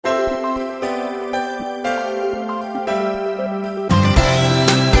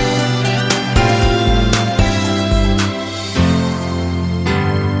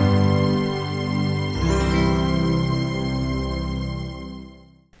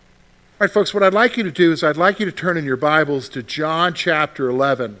All right, folks, what I'd like you to do is I'd like you to turn in your Bibles to John chapter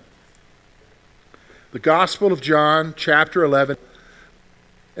 11. The Gospel of John chapter 11.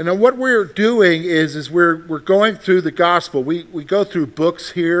 And then what we're doing is we're going through the Gospel. We go through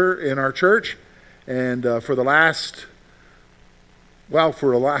books here in our church, and for the last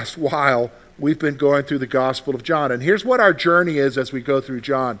while, we've been going through the Gospel of John. And here's what our journey is as we go through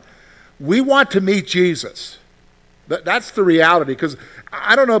John. We want to meet Jesus. That's the reality, because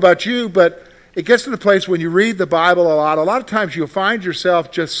I don't know about you, but it gets to the place when you read the Bible a lot of times you'll find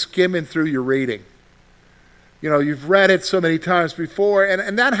yourself just skimming through your reading. You know, you've read it so many times before,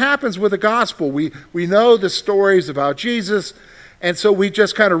 and that happens with the gospel. We know the stories about Jesus, and so we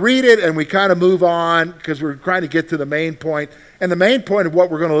just kind of read it and we kind of move on because we're trying to get to the main point. And the main point of what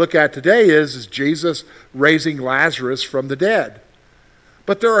we're going to look at today is Jesus raising Lazarus from the dead.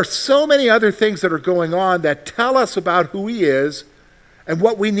 But there are so many other things that are going on that tell us about who he is and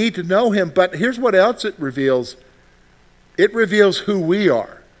what we need to know him. But here's what else it reveals. It reveals who we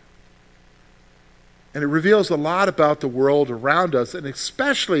are. And it reveals a lot about the world around us, and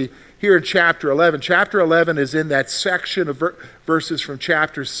especially here in chapter 11. Chapter 11 is in that section of verses from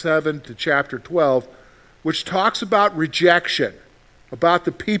chapter 7 to chapter 12, which talks about rejection, about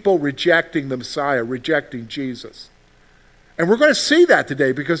the people rejecting the Messiah, rejecting Jesus. And we're going to see that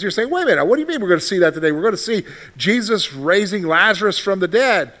today, because you're saying, wait a minute, what do you mean we're going to see that today? We're going to see Jesus raising Lazarus from the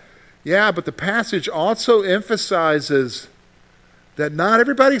dead. Yeah, but the passage also emphasizes that not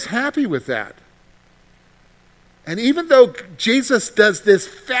everybody's happy with that. And even though Jesus does this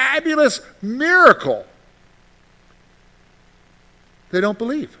fabulous miracle, they don't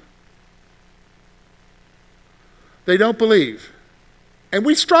believe. They don't believe. And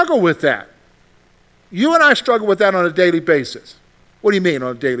we struggle with that. You and I struggle with that on a daily basis. What do you mean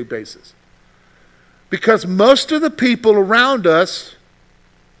on a daily basis? Because most of the people around us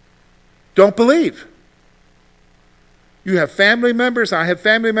don't believe. You have family members, I have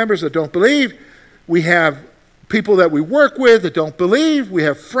family members that don't believe. We have people that we work with that don't believe. We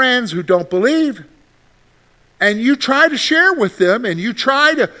have friends who don't believe. And you try to share with them and you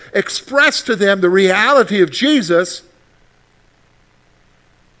try to express to them the reality of Jesus,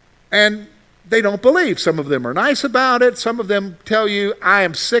 and they don't believe. Some of them are nice about it. Some of them tell you, I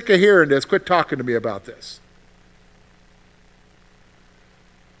am sick of hearing this. Quit talking to me about this.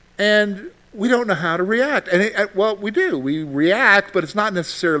 And we don't know how to react. And well, we do. We react, but it's not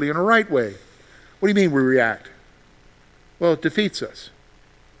necessarily in a right way. What do you mean we react? Well, it defeats us.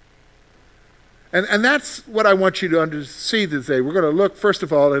 And that's what I want you to see today. We're going to look, first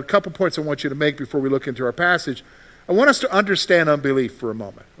of all, at a couple points I want you to make before we look into our passage. I want us to understand unbelief for a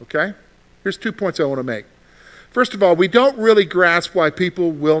moment, okay? Here's 2 points I want to make. First of all, we don't really grasp why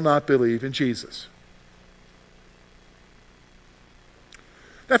people will not believe in Jesus.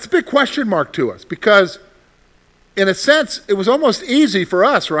 That's a big question mark to us, because in a sense, it was almost easy for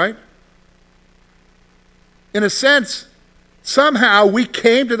us, right? In a sense, somehow we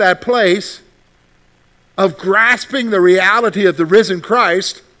came to that place of grasping the reality of the risen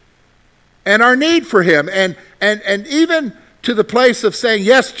Christ and our need for him, and even to the place of saying,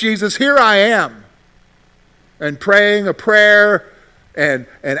 yes, Jesus, here I am, and praying a prayer and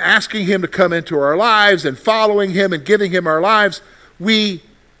asking him to come into our lives and following him and giving him our lives. We're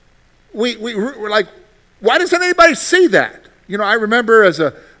like, why doesn't anybody see that? You know, I remember as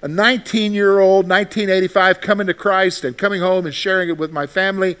a 19-year-old, 1985, coming to Christ and coming home and sharing it with my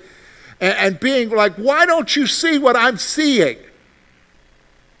family and being like, why don't you see what I'm seeing?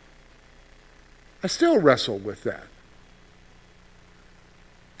 I still wrestle with that.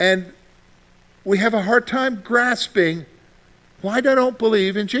 And we have a hard time grasping why I don't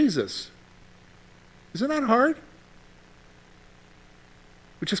believe in Jesus. Isn't that hard?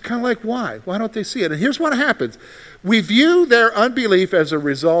 Which is kind of like, why? Why don't they see it? And here's what happens. We view their unbelief as a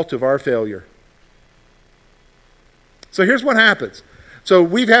result of our failure. So here's what happens. So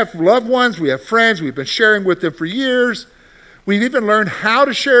we have loved ones, we have friends, we've been sharing with them for years. We've even learned how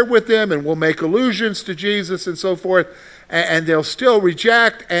to share with them, and we'll make allusions to Jesus and so forth, and they'll still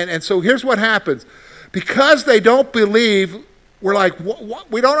reject. And so here's what happens. Because they don't believe, we're like,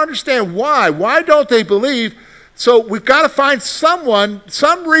 we don't understand why. Why don't they believe? So we've got to find some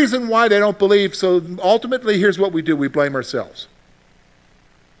reason why they don't believe. So ultimately, here's what we do. We blame ourselves.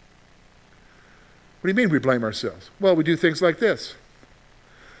 What do you mean we blame ourselves? Well, we do things like this.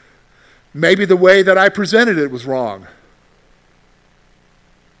 Maybe the way that I presented it was wrong.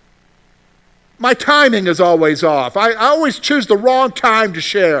 My timing is always off. I always choose the wrong time to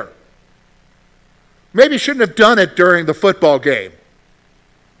share. Maybe shouldn't have done it during the football game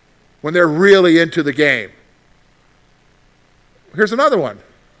when they're really into the game. Here's another one.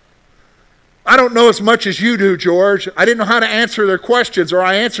 I don't know as much as you do, George. I didn't know how to answer their questions, or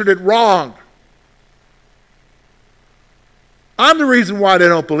I answered it wrong. I'm the reason why they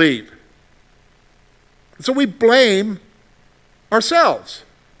don't believe. So we blame ourselves.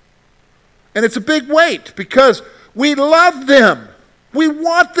 And it's a big weight because we love them. We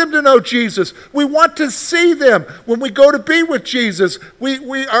want them to know Jesus. We want to see them when we go to be with Jesus.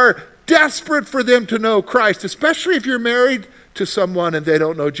 We are desperate for them to know Christ, especially if you're married to someone and they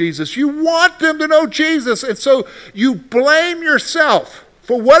don't know Jesus. You want them to know Jesus, and so you blame yourself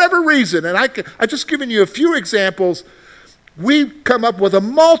for whatever reason. And I just given you a few examples. We come up with a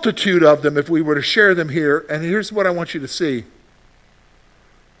multitude of them if we were to share them here, and here's what I want you to see.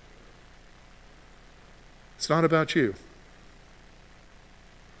 It's not about you.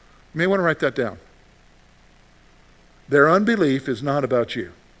 You may want to write that down. Their unbelief is not about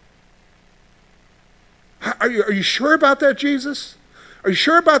you. Are you sure about that, Jesus? Are you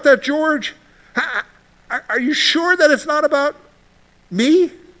sure about that, George? Are you sure that it's not about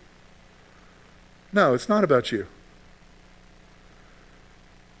me? No, it's not about you.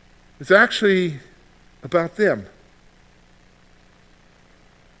 It's actually about them.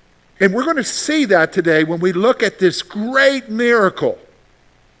 And we're going to see that today when we look at this great miracle.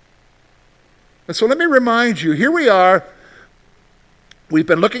 And so let me remind you, here we are. We've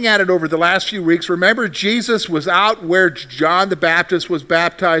been looking at it over the last few weeks. Remember, Jesus was out where John the Baptist was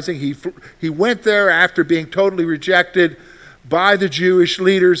baptizing. He went there after being totally rejected by the Jewish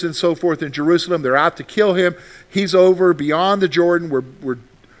leaders and so forth in Jerusalem. They're out to kill him. He's over beyond the Jordan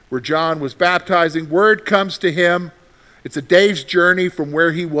where John was baptizing. Word comes to him. It's a day's journey from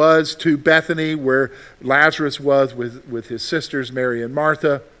where he was to Bethany, where Lazarus was with his sisters, Mary and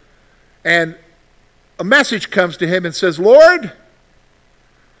Martha. And a message comes to him and says, Lord,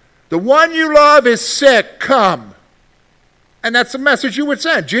 the one you love is sick, come. And that's the message you would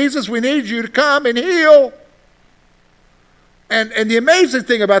send. Jesus, we need you to come and heal. And the amazing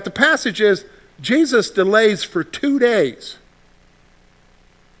thing about the passage is Jesus delays for 2 days.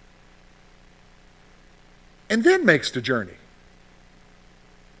 And then makes the journey.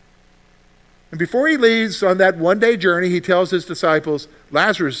 And before he leaves on that one-day journey, he tells his disciples,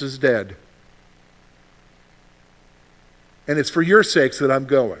 Lazarus is dead. And it's for your sakes that I'm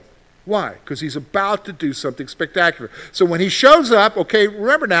going. Why? Because he's about to do something spectacular. So when he shows up, okay,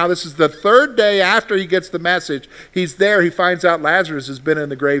 remember now, this is the third day after he gets the message. He's there. He finds out Lazarus has been in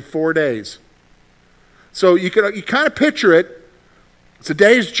the grave 4 days. So you kind of picture it. It's a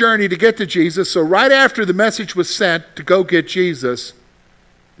day's journey to get to Jesus. So right after the message was sent to go get Jesus,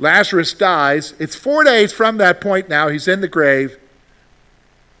 Lazarus dies. It's 4 days from that point now. He's in the grave.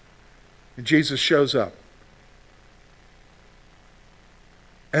 And Jesus shows up.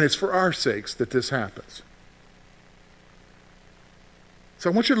 And it's for our sakes that this happens.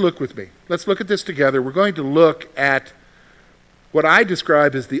 So I want you to look with me. Let's look at this together. We're going to look at what I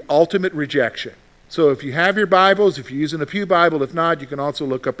describe as the ultimate rejection. So if you have your Bibles, if you're using a Pew Bible, if not, you can also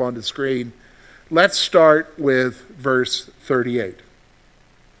look up on the screen. Let's start with verse 38.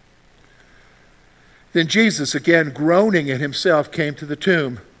 Then Jesus, again groaning in himself, came to the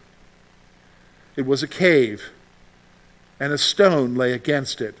tomb. It was a cave, and a stone lay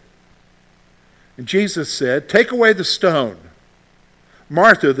against it. And Jesus said, take away the stone.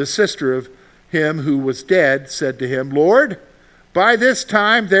 Martha, the sister of him who was dead, said to him, Lord, by this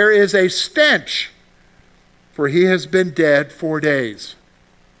time there is a stench, for he has been dead 4 days.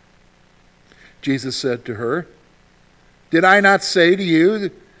 Jesus said to her, did I not say to you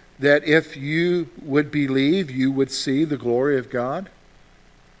that if you would believe, you would see the glory of God?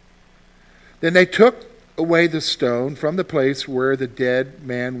 Then they took away the stone from the place where the dead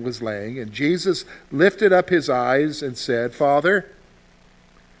man was laying, and Jesus lifted up his eyes and said, Father,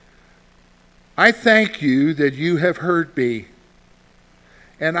 I thank you that you have heard me,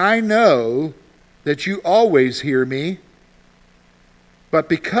 and I know that you always hear me, but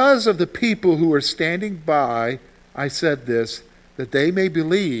because of the people who are standing by, I said this, that they may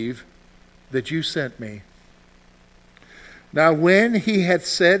believe that you sent me. Now when he had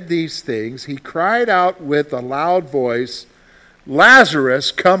said these things, he cried out with a loud voice,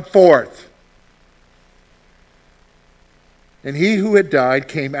 Lazarus, come forth. And he who had died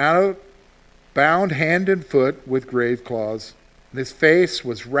came out, bound hand and foot with grave cloths, and his face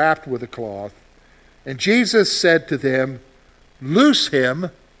was wrapped with a cloth. And Jesus said to them, loose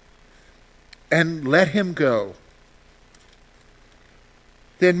him and let him go.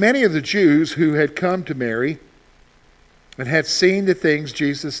 Then many of the Jews who had come to Mary and had seen the things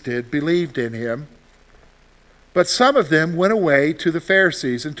Jesus did believed in him. But some of them went away to the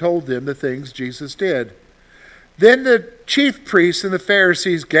Pharisees and told them the things Jesus did. Then the chief priests and the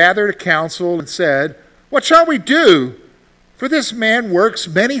Pharisees gathered a council and said, "What shall we do? For this man works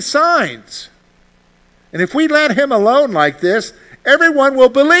many signs. And if we let him alone like this, everyone will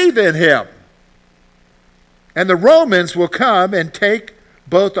believe in him. And the Romans will come and take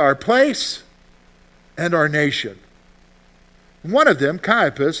both our place and our nation." One of them,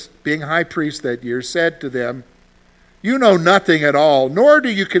 Caiaphas, being high priest that year, said to them, "You know nothing at all, nor do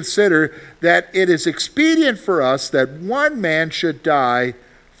you consider that it is expedient for us that one man should die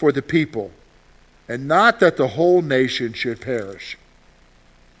for the people, and not that the whole nation should perish."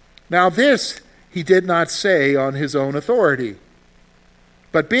 Now this he did not say on his own authority,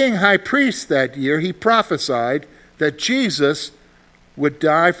 but being high priest that year, he prophesied that Jesus would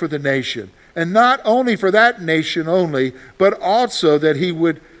die for the nation, and not only for that nation only, but also that he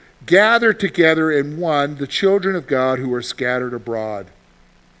would gather together in one the children of God who were scattered abroad.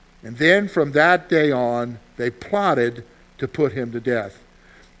 And then from that day on, they plotted to put him to death.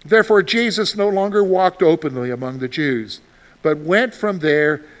 Therefore Jesus no longer walked openly among the Jews, but went from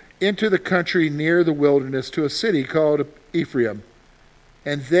there into the country near the wilderness to a city called Ephraim,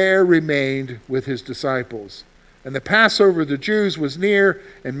 and there remained with his disciples. And the Passover of the Jews was near,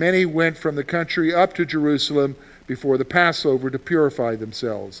 and many went from the country up to Jerusalem before the Passover to purify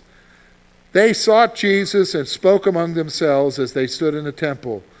themselves. They sought Jesus and spoke among themselves as they stood in the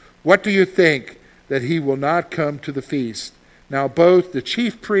temple, "What do you think, that he will not come to the feast?" Now both the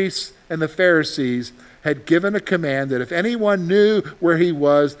chief priests and the Pharisees had given a command that if anyone knew where he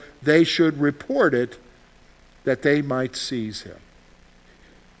was, they should report it, that they might seize him.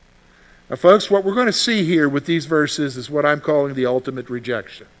 Now, folks, what we're going to see here with these verses is what I'm calling the ultimate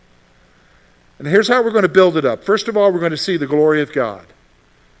rejection. And here's how we're going to build it up. First of all, we're going to see the glory of God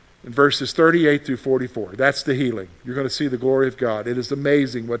in verses 38 through 44. That's the healing. You're going to see the glory of God. It is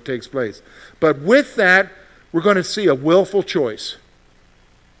amazing what takes place. But with that, we're going to see a willful choice.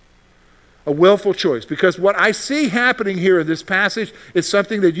 A willful choice. Because what I see happening here in this passage is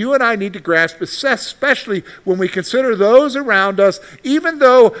something that you and I need to grasp, especially when we consider those around us. Even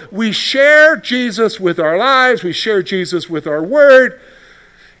though we share Jesus with our lives, we share Jesus with our word,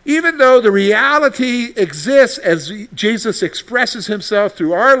 even though the reality exists as Jesus expresses himself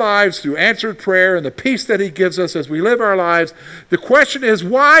through our lives, through answered prayer and the peace that he gives us as we live our lives, the question is,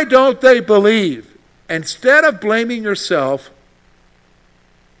 why don't they believe? Instead of blaming yourself,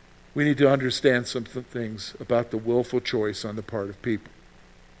 we need to understand some things about the willful choice on the part of people.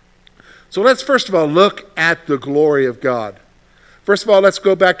 So let's first of all look at the glory of God. First of all, let's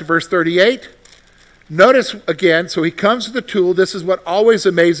go back to verse 38. Notice again, so he comes to the tomb. This is what always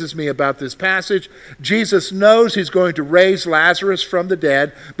amazes me about this passage. Jesus knows he's going to raise Lazarus from the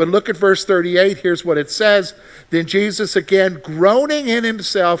dead. But look at verse 38. Here's what it says. Then Jesus, again groaning in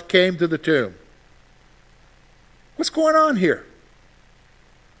himself, came to the tomb. What's going on here?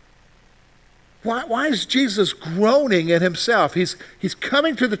 Why is Jesus groaning in himself? He's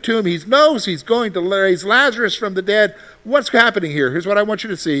coming to the tomb. He knows he's going to raise Lazarus from the dead. What's happening here? Here's what I want you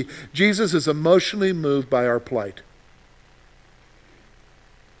to see. Jesus is emotionally moved by our plight.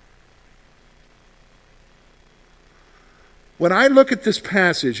 When I look at this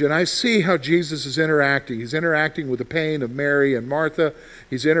passage and I see how Jesus is interacting, he's interacting with the pain of Mary and Martha.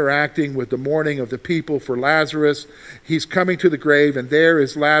 He's interacting with the mourning of the people for Lazarus. He's coming to the grave, and there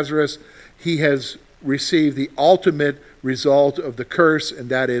is Lazarus. He has received the ultimate result of the curse, and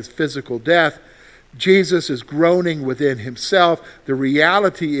that is physical death. Jesus is groaning within himself. The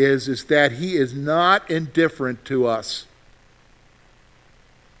reality is that he is not indifferent to us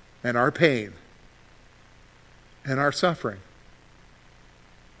and our pain and our suffering.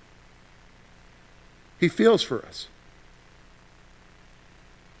 He feels for us.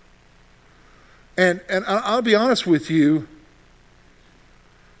 And I'll be honest with you,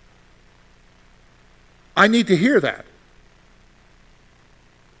 I need to hear that.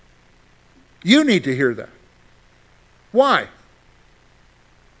 You need to hear that. Why?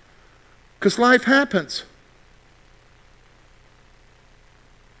 Because life happens.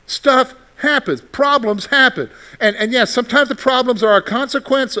 Stuff happens. Problems happen. And yes, sometimes the problems are a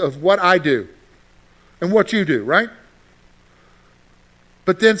consequence of what I do and what you do, right?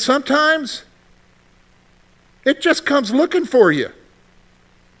 But then sometimes it just comes looking for you.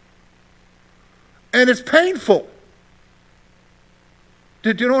 And it's painful.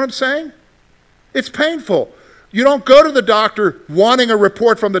 Do you know what I'm saying? It's painful. You don't go to the doctor wanting a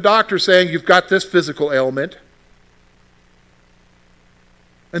report from the doctor saying you've got this physical ailment.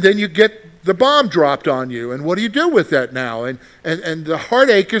 And then you get the bomb dropped on you. And what do you do with that now? And the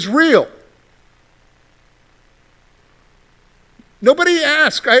heartache is real. Nobody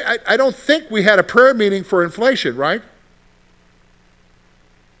asked. I don't think we had a prayer meeting for inflation, right?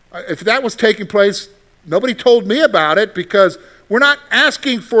 If that was taking place, nobody told me about it because we're not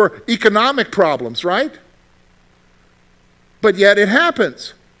asking for economic problems, right? But yet it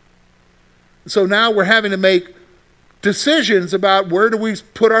happens. So now we're having to make decisions about where do we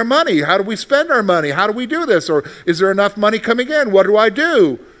put our money? How do we spend our money? How do we do this? Or is there enough money coming in? What do I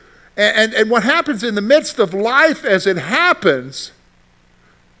do? And what happens in the midst of life as it happens,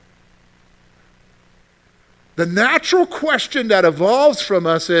 the natural question that evolves from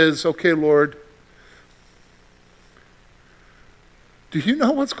us is, okay, Lord, do you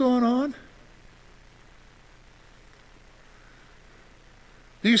know what's going on?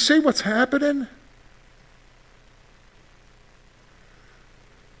 Do you see what's happening?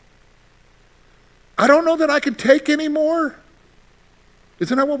 I don't know that I can take anymore.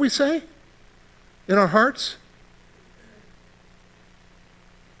 Isn't that what we say in our hearts?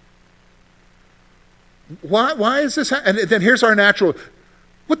 Why is this? And then here's our natural.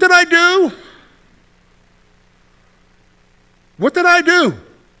 What did I do? What did I do?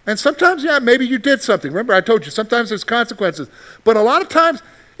 And sometimes, yeah, maybe you did something. Remember, I told you, sometimes there's consequences. But a lot of times,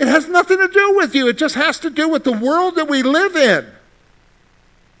 it has nothing to do with you. It just has to do with the world that we live in.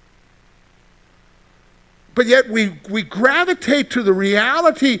 But yet we gravitate to the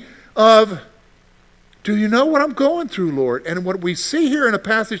reality of, do you know what I'm going through, Lord? And what we see here in a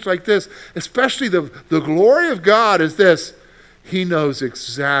passage like this, especially the glory of God, is this. He knows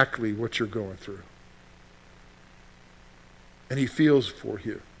exactly what you're going through. And he feels for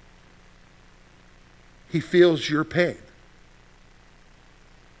you. He feels your pain.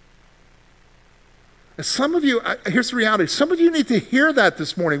 And some of you, here's the reality. Some of you need to hear that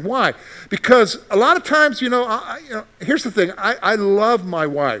this morning. Why? Because a lot of times, here's the thing. I love my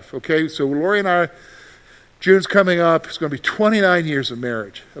wife, okay? So Lori and I, June's coming up. It's going to be 29 years of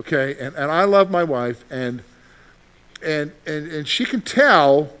marriage, okay? And I love my wife, and she can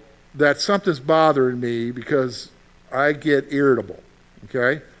tell that something's bothering me because I get irritable,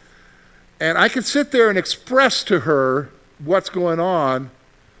 okay? And I can sit there and express to her what's going on,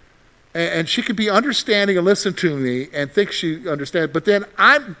 and she can be understanding and listen to me and think she understands. But then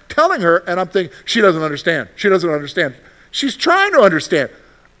I'm telling her, and I'm thinking, she doesn't understand. She doesn't understand. She's trying to understand.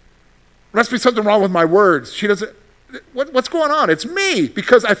 There must be something wrong with my words. She doesn't. What's going on? It's me,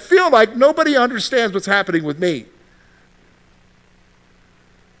 because I feel like nobody understands what's happening with me.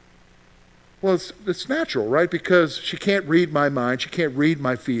 Well, it's natural, right? Because she can't read my mind. She can't read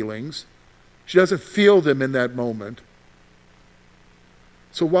my feelings. She doesn't feel them in that moment.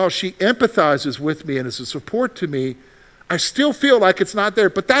 So while she empathizes with me and is a support to me, I still feel like it's not there.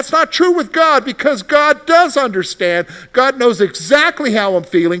 But that's not true with God, because God does understand. God knows exactly how I'm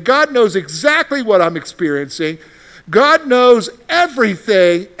feeling. God knows exactly what I'm experiencing. God knows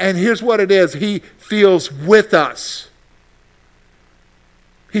everything, and here's what it is. He feels with us.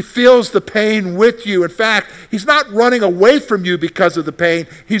 He feels the pain with you. In fact, he's not running away from you because of the pain.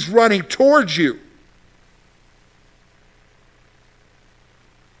 He's running towards you.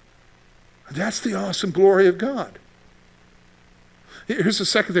 That's the awesome glory of God. Here's the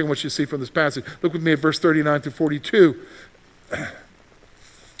second thing I want you to see from this passage. Look with me at verse 39 through 42.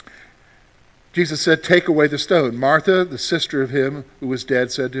 Jesus said, "Take away the stone." Martha, the sister of him who was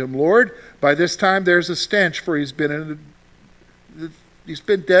dead, said to him, "Lord, by this time there's a stench, for he's been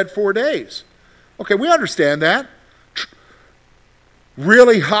dead 4 days." Okay, we understand that.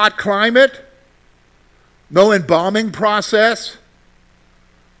 Really hot climate, no embalming process.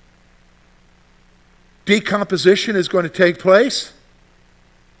 Decomposition is going to take place.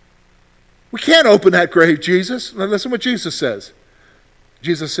 We can't open that grave, Jesus. Now listen what Jesus says.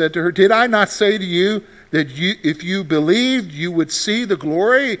 Jesus said to her, "Did I not say to you that if you believed, you would see the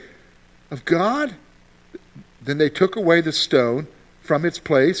glory of God?" Then they took away the stone from its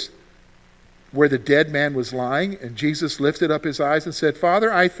place where the dead man was lying, and Jesus lifted up his eyes and said,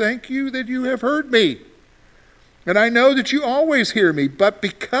 "Father, I thank you that you have heard me. And I know that you always hear me, but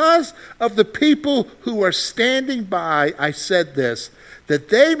because of the people who are standing by, I said this, that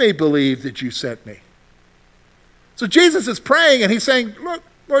they may believe that you sent me." So Jesus is praying, and he's saying, "Look,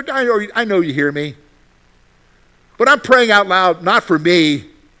 Lord, I know you hear me. But I'm praying out loud, not for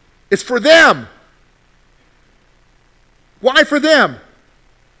me. It's for them." Why for them?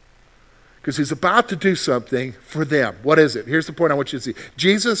 Because he's about to do something for them. What is it? Here's the point I want you to see.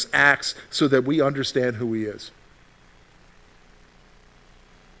 Jesus acts so that we understand who he is.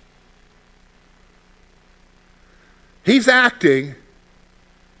 He's acting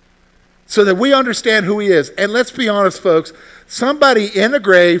so that we understand who he is. And let's be honest, folks, somebody in a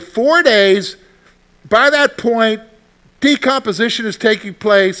grave, 4 days, by that point, Decomposition is taking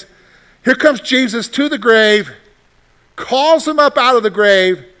place. Here comes Jesus to the grave, calls him up out of the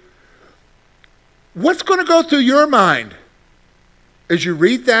grave. What's going to go through your mind as you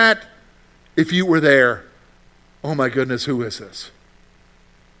read that if you were there? Oh my goodness, who is this?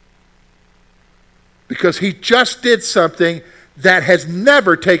 Because he just did something that has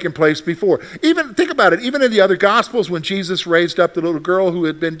never taken place before. Even, think about it, even in the other Gospels when Jesus raised up the little girl who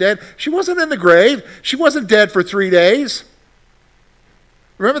had been dead, she wasn't in the grave. She wasn't dead for 3 days.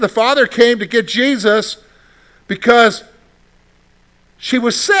 Remember, the Father came to get Jesus because she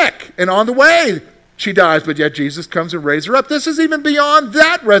was sick, and on the way she dies, but yet Jesus comes and raises her up. This is even beyond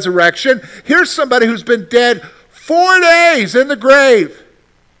that resurrection. Here's somebody who's been dead 4 days in the grave.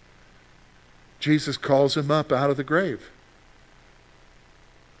 Jesus calls him up out of the grave.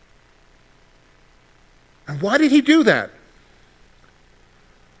 And why did he do that?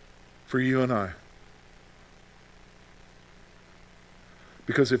 For you and I.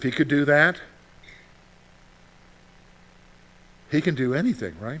 Because if he could do that, he can do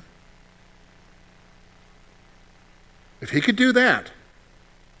anything, right? If he could do that,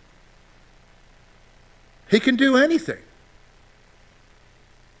 he can do anything.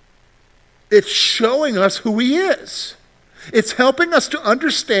 It's showing us who he is. It's helping us to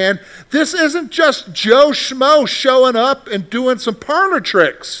understand this isn't just Joe Schmo showing up and doing some parlor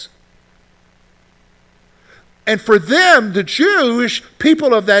tricks. And for them, the Jewish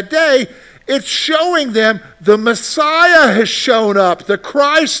people of that day, it's showing them the Messiah has shown up. The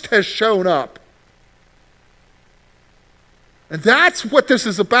Christ has shown up. And that's what this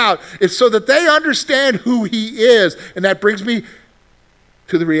is about. It's so that they understand who he is. And that brings me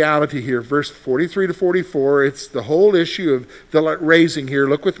to the reality here. Verse 43 to 44, it's the whole issue of the raising here.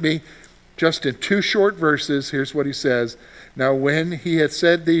 Look with me just in 2 short verses. Here's what he says. Now when he had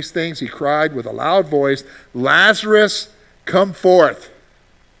said these things, he cried with a loud voice, Lazarus, come forth.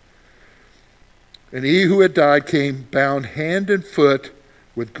 And he who had died came bound hand and foot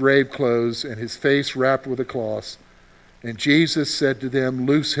with grave clothes and his face wrapped with a cloth. And Jesus said to them,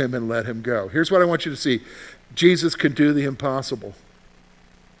 loose him and let him go. Here's what I want you to see. Jesus can do the impossible.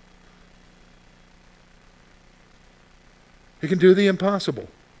 He can do the impossible.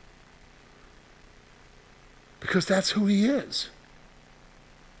 Because that's who he is.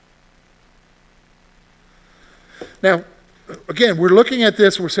 Now, again, we're looking at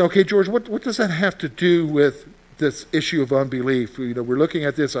this and we're saying, okay, George, what does that have to do with this issue of unbelief? You know, we're looking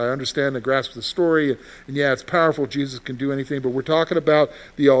at this, I understand and grasp the story, and yeah, it's powerful, Jesus can do anything, but we're talking about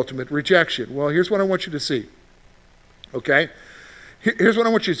the ultimate rejection. Well, here's what I want you to see. Okay? Here's what I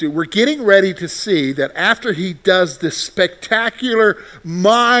want you to see. We're getting ready to see that after he does this spectacular,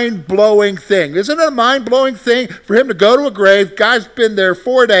 mind-blowing thing. Isn't it a mind-blowing thing for him to go to a grave, guy's been there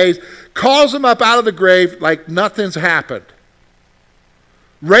 4 days, calls him up out of the grave like nothing's happened.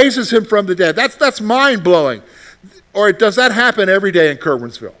 Raises him from the dead. That's mind-blowing. Or does that happen every day in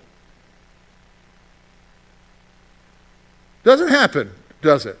Kerwinsville? Doesn't happen,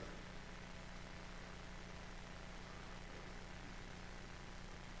 does it?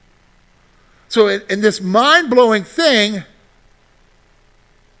 So in this mind-blowing thing,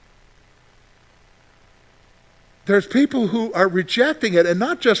 there's people who are rejecting it, and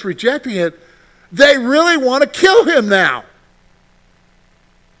not just rejecting it, they really want to kill him now.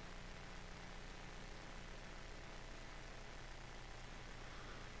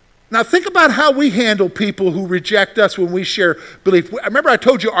 Now think about how we handle people who reject us when we share belief. Remember I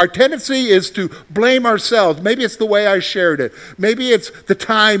told you our tendency is to blame ourselves. Maybe it's the way I shared it. Maybe it's the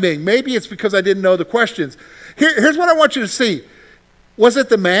timing. Maybe it's because I didn't know the questions. Here's what I want you to see. Was it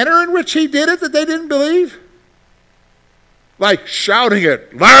the manner in which he did it that they didn't believe? Like shouting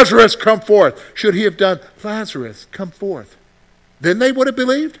it, Lazarus, come forth. Should he have done, Lazarus, come forth? Then they would have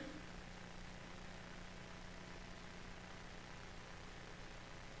believed?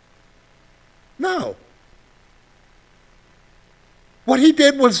 No. What he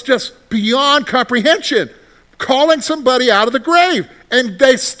did was just beyond comprehension. Calling somebody out of the grave. And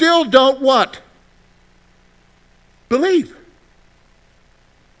they still don't what? Believe.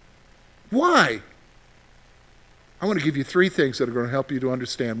 Why? I want to give you 3 things that are going to help you to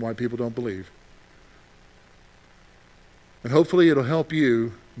understand why people don't believe. And hopefully it'll help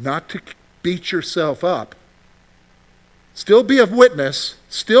you not to beat yourself up. Still be a witness,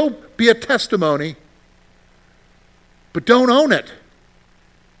 still be a testimony, but don't own it.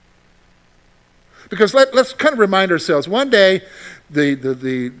 Because let's kind of remind ourselves, one day,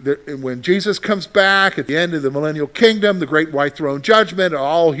 when Jesus comes back at the end of the millennial kingdom, the great white throne judgment,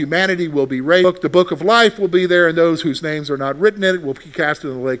 all humanity will be raised. The book of life will be there, and those whose names are not written in it will be cast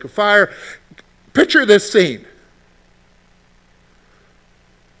into the lake of fire. Picture this scene.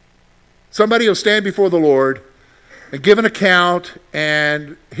 Somebody will stand before the Lord and give an account,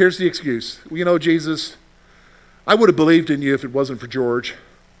 and here's the excuse. Well, you know, Jesus, I would have believed in you if it wasn't for George.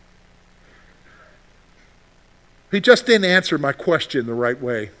 He just didn't answer my question the right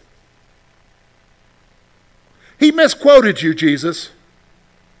way. He misquoted you, Jesus.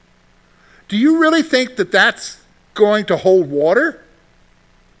 Do you really think that that's going to hold water?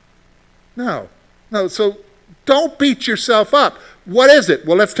 No. No, so don't beat yourself up. What is it?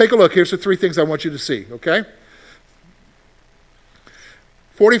 Well, let's take a look. Here's the three things I want you to see, okay?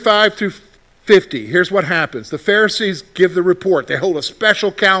 45 through 50. Here's what happens. The Pharisees give the report. They hold a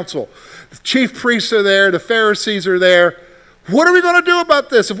special council. The chief priests are there. The Pharisees are there. What are we going to do about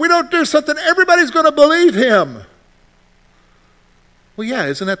this? If we don't do something, everybody's going to believe him. Well, yeah,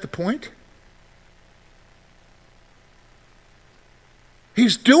 isn't that the point?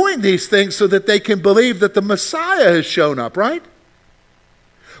 He's doing these things so that they can believe that the Messiah has shown up, right?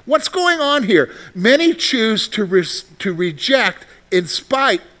 What's going on here? Many choose to reject in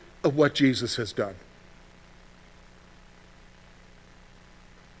spite of what Jesus has done.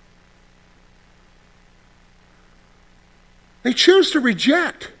 They choose to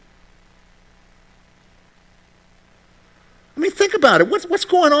reject. I mean, think about it. What's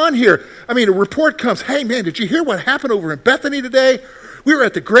going on here? I mean, a report comes, hey man, did you hear what happened over in Bethany today? We were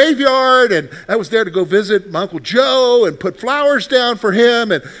at the graveyard, and I was there to go visit my Uncle Joe and put flowers down for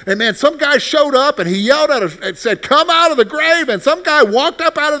him. And man, some guy showed up, and he yelled at us and said, come out of the grave. And some guy walked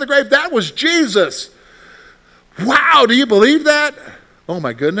up out of the grave. That was Jesus. Wow, do you believe that? Oh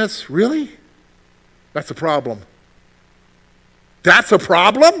my goodness, really? That's a problem. That's a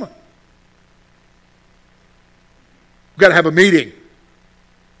problem? We've got to have a meeting.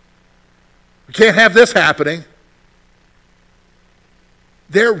 We can't have this happening.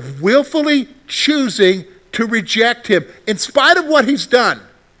 They're willfully choosing to reject him in spite of what he's done.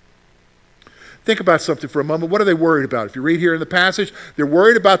 Think about something for a moment. What are they worried about? If you read here in the passage, they're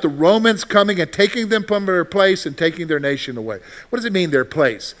worried about the Romans coming and taking them from their place and taking their nation away. What does it mean, their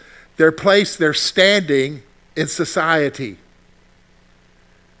place? Their place, their standing in society.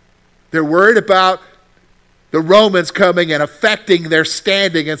 They're worried about the Romans coming and affecting their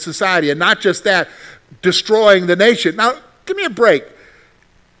standing in society. And not just that, destroying the nation. Now, give me a break.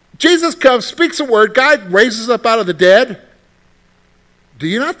 Jesus comes, speaks a word, God raises up out of the dead. Do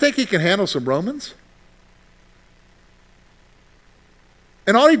you not think he can handle some Romans?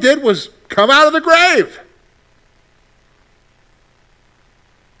 And all he did was come out of the grave.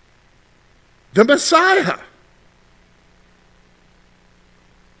 The Messiah.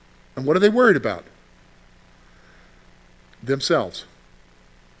 And what are they worried about? Themselves.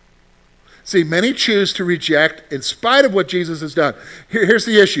 See, many choose to reject in spite of what Jesus has done. Here's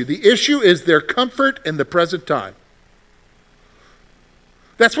the issue. The issue is their comfort in the present time.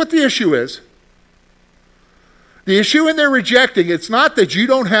 That's what the issue is. The issue in their rejecting, it's not that you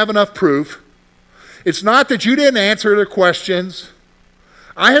don't have enough proof. It's not that you didn't answer their questions.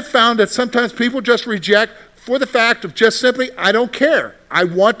 I have found that sometimes people just reject for the fact of just simply, I don't care. I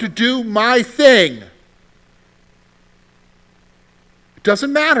want to do my thing. It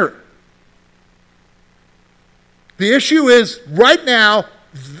doesn't matter. The issue is, right now,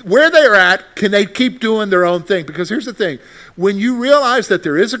 where they're at, can they keep doing their own thing? Because here's the thing. When you realize that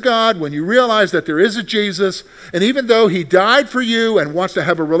there is a God, when you realize that there is a Jesus, and even though he died for you and wants to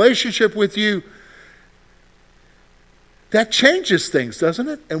have a relationship with you, that changes things, doesn't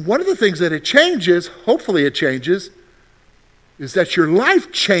it? And one of the things that it changes, hopefully it changes, is that your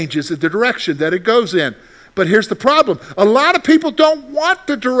life changes in the direction that it goes in. But here's the problem. A lot of people don't want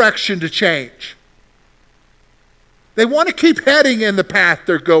the direction to change. They want to keep heading in the path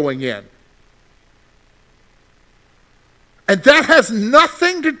they're going in. And that has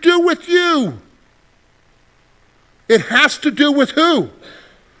nothing to do with you. It has to do with who?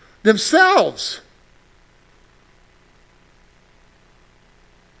 Themselves.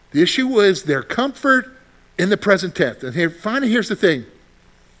 The issue is their comfort in the present tense. And finally, here's the thing.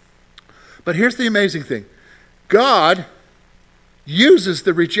 But here's the amazing thing. God uses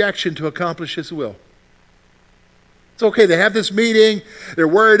the rejection to accomplish his will. It's okay, they have this meeting, they're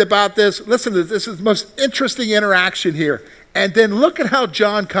worried about this. Listen to this, this is the most interesting interaction here. And then look at how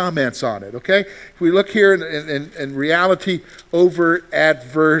John comments on it, okay? If we look here in reality over at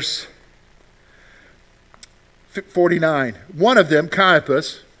verse 49. One of them,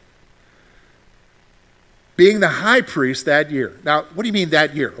 Caiaphas, being the high priest that year. Now, what do you mean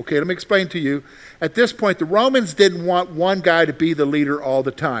that year? Okay, let me explain to you. At this point, the Romans didn't want one guy to be the leader all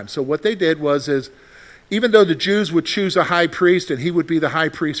the time. So what they did was, even though the Jews would choose a high priest and he would be the high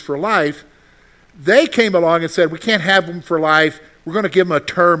priest for life, they came along and said, we can't have him for life. we're going to give them a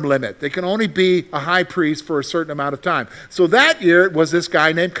term limit. They can only be a high priest for a certain amount of time. So that year it was this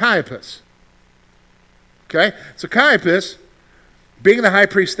guy named Caiaphas. Okay? So Caiaphas, being the high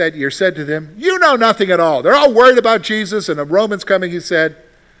priest that year, said to them, you know nothing at all. They're all worried about Jesus and the Romans coming, he said,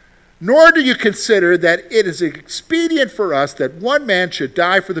 nor do you consider that it is expedient for us that one man should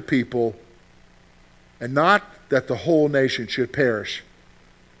die for the people and not that the whole nation should perish.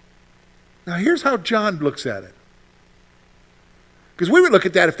 Now here's how John looks at it. Because we would look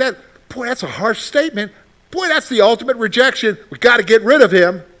at that, if that, boy, that's a harsh statement. Boy, that's the ultimate rejection. We've got to get rid of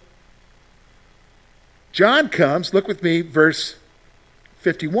him. John comes, look with me, verse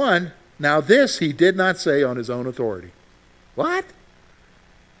 51. Now this he did not say on his own authority. What?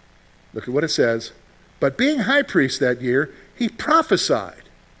 Look at what it says. But being high priest that year, he prophesied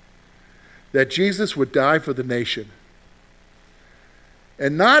that Jesus would die for the nation.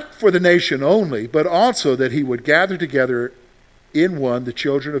 And not for the nation only, but also that he would gather together in one the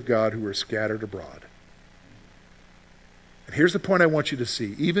children of God who were scattered abroad. And here's the point I want you to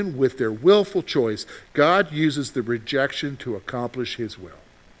see. Even with their willful choice, God uses the rejection to accomplish his will.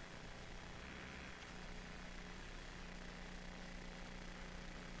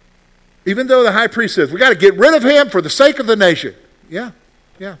 Even though the high priest says, we got to get rid of him for the sake of the nation. Yeah,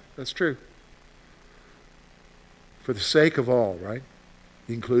 that's true. For the sake of all, right?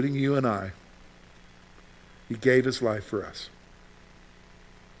 Including you and I. He gave his life for us.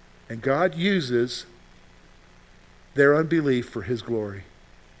 And God uses their unbelief for his glory.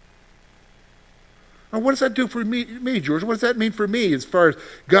 Now, what does that do for me, George? What does that mean for me as far as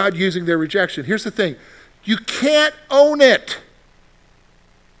God using their rejection? Here's the thing. You can't own it.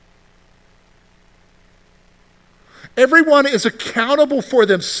 Everyone is accountable for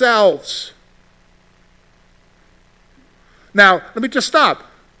themselves. Now, let me just stop.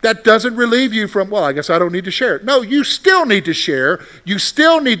 That doesn't relieve you from, well, I guess I don't need to share it. No, you still need to share. You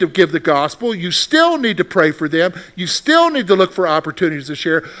still need to give the gospel. You still need to pray for them. You still need to look for opportunities to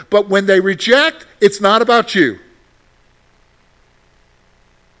share. But when they reject, it's not about you.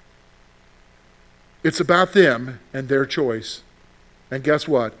 It's about them and their choice. And guess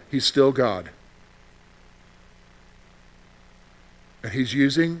what? He's still God. And he's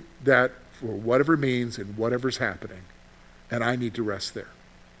using that for whatever means and whatever's happening. And I need to rest there.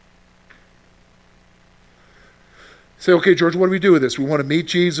 Say, okay, George, what do we do with this? We want to meet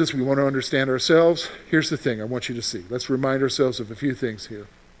Jesus. We want to understand ourselves. Here's the thing I want you to see. Let's remind ourselves of a few things here.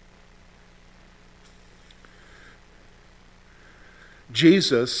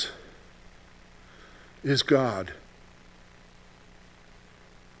 Jesus is God.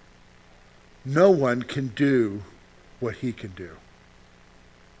 No one can do what he can do.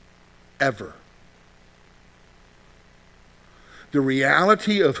 Ever. The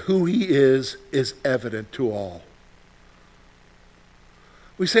reality of who he is evident to all.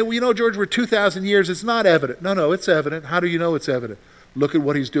 We say, well, you know, George, we're 2,000 years. It's not evident. No, it's evident. How do you know it's evident? Look at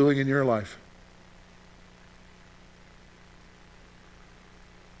what he's doing in your life.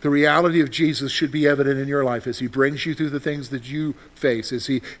 The reality of Jesus should be evident in your life as he brings you through the things that you face, as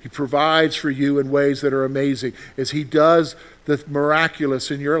he provides for you in ways that are amazing, as he does the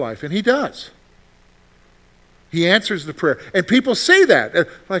miraculous in your life. And he does. He answers the prayer. And people see that.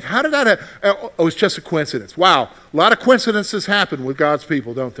 Like, how did that happen? Oh, it's just a coincidence. Wow. A lot of coincidences happen with God's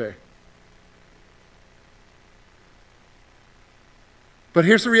people, don't they? But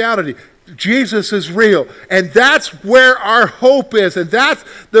here's the reality. Jesus is real. And that's where our hope is. And that's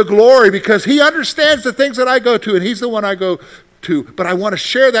the glory, because he understands the things that I go to, and he's the one I go to. But I want to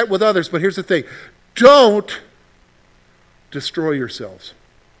share that with others. But here's the thing. Don't destroy yourselves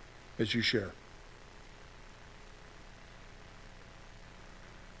as you share.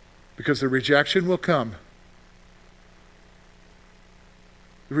 Because the rejection will come.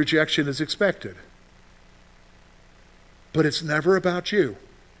 The rejection is expected. But it's never about you.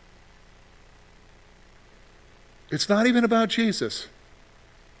 It's not even about Jesus.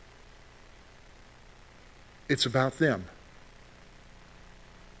 It's about them.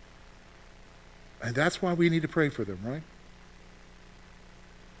 And that's why we need to pray for them, right?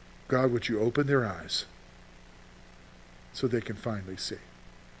 God, would you open their eyes so they can finally see?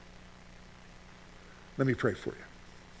 Let me pray for you.